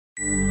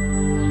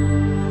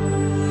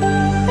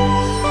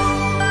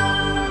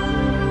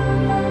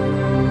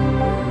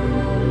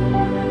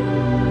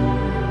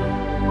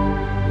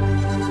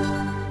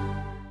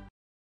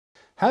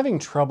Having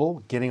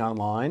trouble getting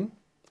online?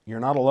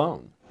 You're not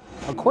alone.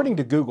 According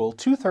to Google,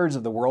 2/3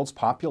 of the world's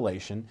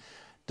population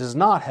does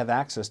not have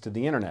access to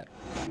the internet.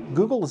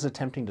 Google is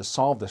attempting to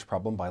solve this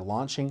problem by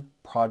launching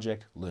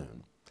Project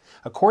Loon.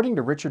 According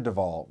to Richard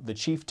Duvall, the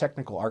chief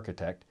technical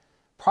architect,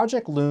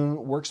 Project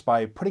Loon works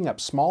by putting up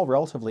small,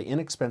 relatively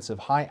inexpensive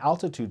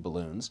high-altitude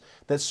balloons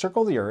that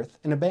circle the Earth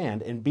in a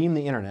band and beam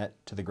the internet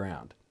to the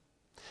ground.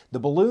 The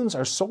balloons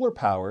are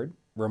solar-powered,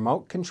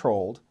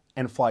 remote-controlled,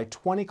 and fly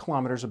 20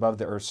 kilometers above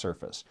the Earth's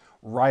surface,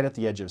 right at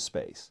the edge of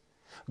space.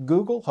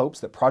 Google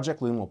hopes that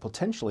Project Loon will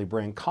potentially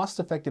bring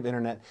cost-effective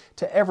internet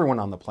to everyone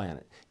on the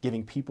planet,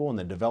 giving people in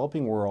the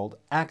developing world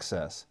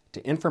access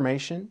to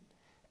information,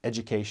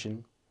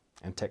 education,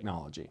 and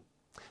technology.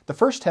 The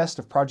first test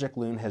of Project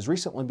Loon has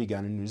recently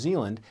begun in New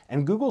Zealand,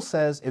 and Google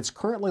says it's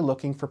currently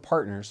looking for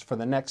partners for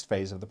the next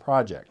phase of the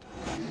project.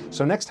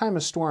 So next time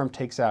a storm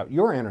takes out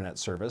your internet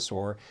service,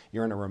 or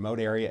you're in a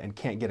remote area and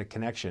can't get a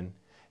connection,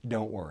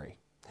 don't worry,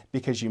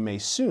 because you may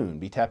soon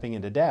be tapping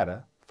into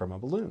data from a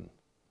balloon.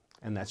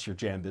 And that's your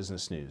Jam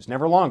Business News,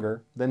 never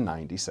longer than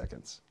 90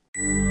 seconds.